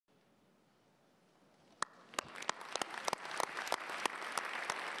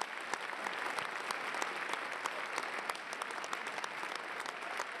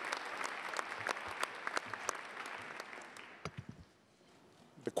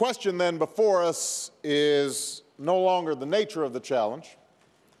question then before us is no longer the nature of the challenge.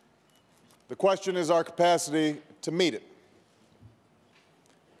 The question is our capacity to meet it.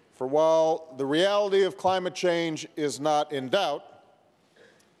 For while the reality of climate change is not in doubt,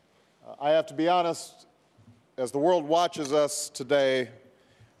 I have to be honest, as the world watches us today,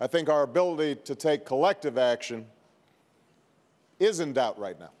 I think our ability to take collective action is in doubt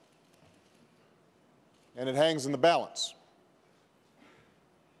right now, and it hangs in the balance.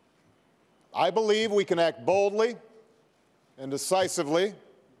 I believe we can act boldly and decisively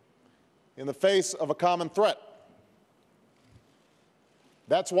in the face of a common threat.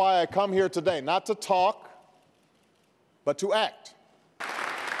 That's why I come here today, not to talk, but to act.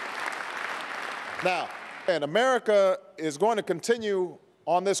 Now, and America is going to continue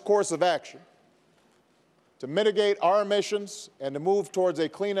on this course of action to mitigate our emissions and to move towards a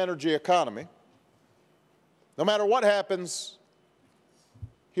clean energy economy, no matter what happens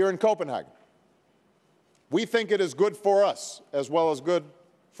here in Copenhagen. We think it is good for us as well as good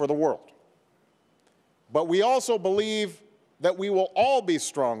for the world. But we also believe that we will all be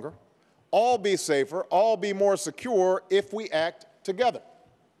stronger, all be safer, all be more secure if we act together.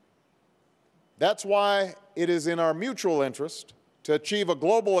 That's why it is in our mutual interest to achieve a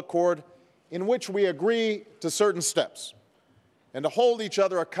global accord in which we agree to certain steps and to hold each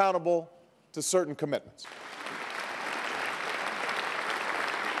other accountable to certain commitments.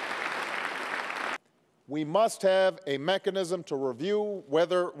 We must have a mechanism to review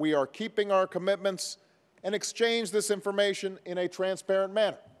whether we are keeping our commitments and exchange this information in a transparent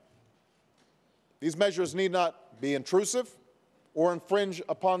manner. These measures need not be intrusive or infringe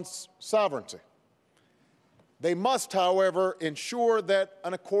upon sovereignty. They must, however, ensure that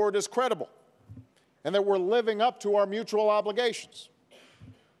an accord is credible and that we're living up to our mutual obligations.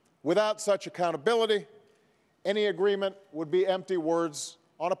 Without such accountability, any agreement would be empty words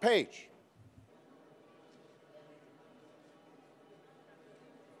on a page.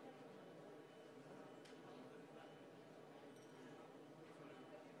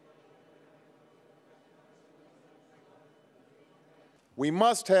 We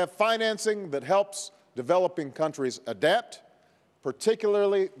must have financing that helps developing countries adapt,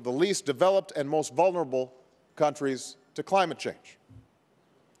 particularly the least developed and most vulnerable countries to climate change.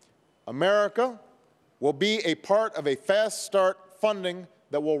 America will be a part of a fast start funding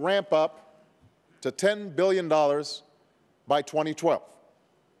that will ramp up to $10 billion by 2012.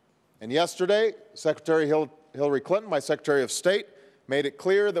 And yesterday, Secretary Hillary Clinton, my Secretary of State, made it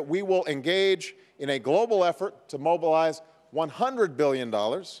clear that we will engage in a global effort to mobilize $100 billion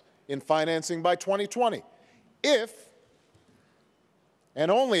in financing by 2020, if, and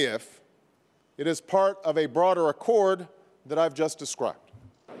only if, it is part of a broader accord that I've just described.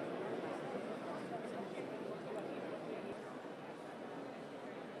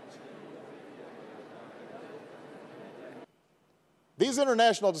 These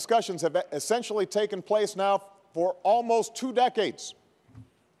international discussions have essentially taken place now for almost 2 decades.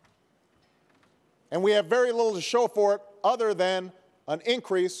 And we have very little to show for it other than an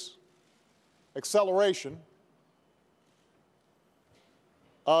increase, acceleration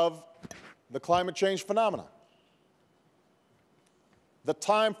of the climate change phenomenon. The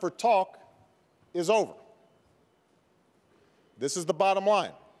time for talk is over. This is the bottom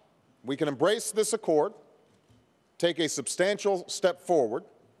line. We can embrace this accord, take a substantial step forward,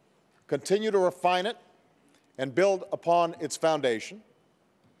 continue to refine it, and build upon its foundation.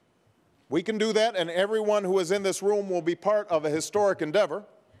 We can do that, and everyone who is in this room will be part of a historic endeavor,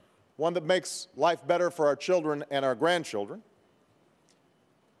 one that makes life better for our children and our grandchildren.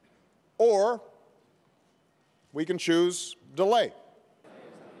 Or we can choose delay.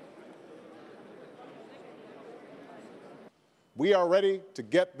 We are ready to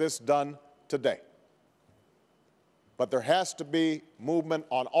get this done today. But there has to be movement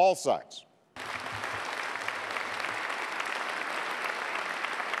on all sides.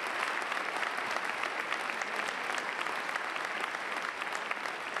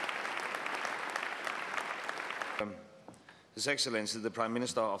 His Excellency, the Prime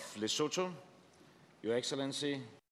Minister of Lesotho, Your Excellency,